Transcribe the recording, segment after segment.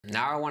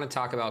Now I want to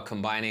talk about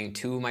combining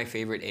two of my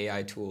favorite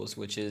AI tools,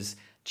 which is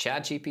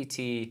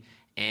ChatGPT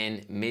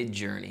and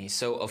Midjourney.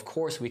 So of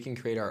course we can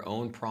create our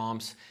own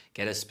prompts,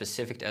 get as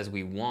specific as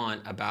we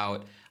want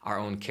about our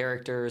own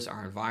characters,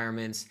 our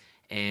environments,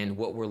 and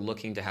what we're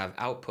looking to have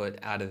output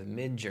out of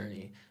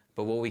Midjourney.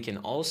 But what we can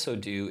also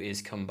do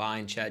is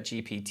combine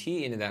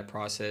ChatGPT into that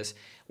process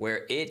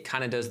where it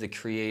kind of does the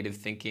creative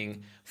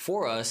thinking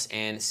for us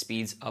and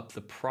speeds up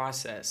the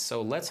process.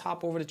 So let's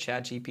hop over to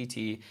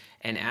ChatGPT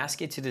and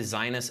ask it to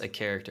design us a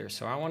character.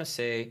 So I want to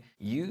say,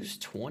 use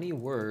 20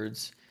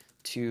 words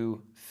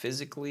to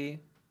physically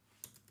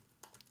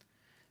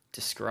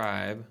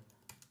describe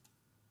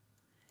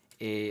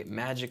a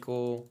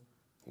magical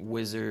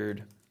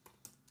wizard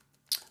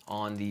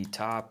on the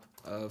top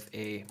of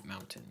a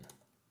mountain.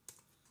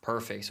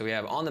 Perfect. So we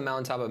have on the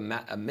mountaintop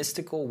a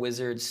mystical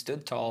wizard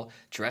stood tall,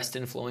 dressed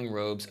in flowing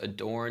robes,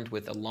 adorned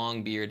with a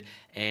long beard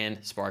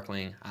and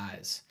sparkling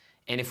eyes.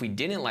 And if we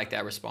didn't like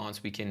that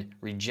response, we can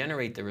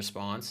regenerate the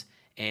response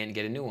and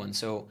get a new one.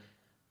 So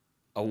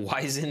a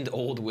wizened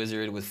old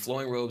wizard with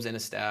flowing robes and a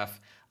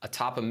staff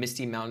atop a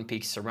misty mountain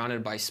peak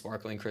surrounded by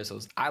sparkling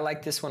crystals. I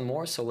like this one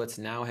more, so let's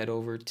now head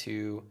over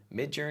to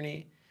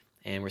Midjourney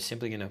and we're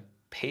simply going to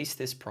paste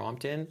this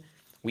prompt in.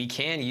 We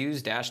can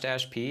use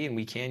 --p and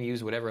we can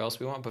use whatever else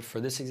we want, but for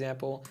this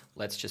example,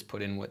 let's just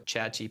put in what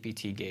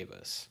ChatGPT gave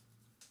us.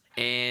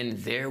 And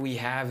there we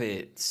have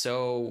it.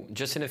 So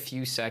just in a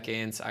few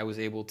seconds, I was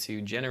able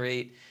to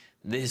generate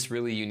this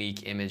really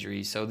unique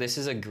imagery. So this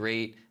is a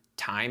great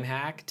time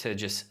hack to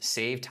just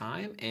save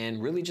time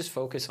and really just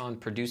focus on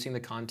producing the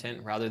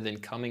content rather than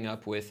coming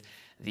up with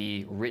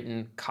the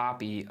written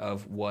copy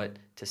of what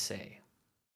to say.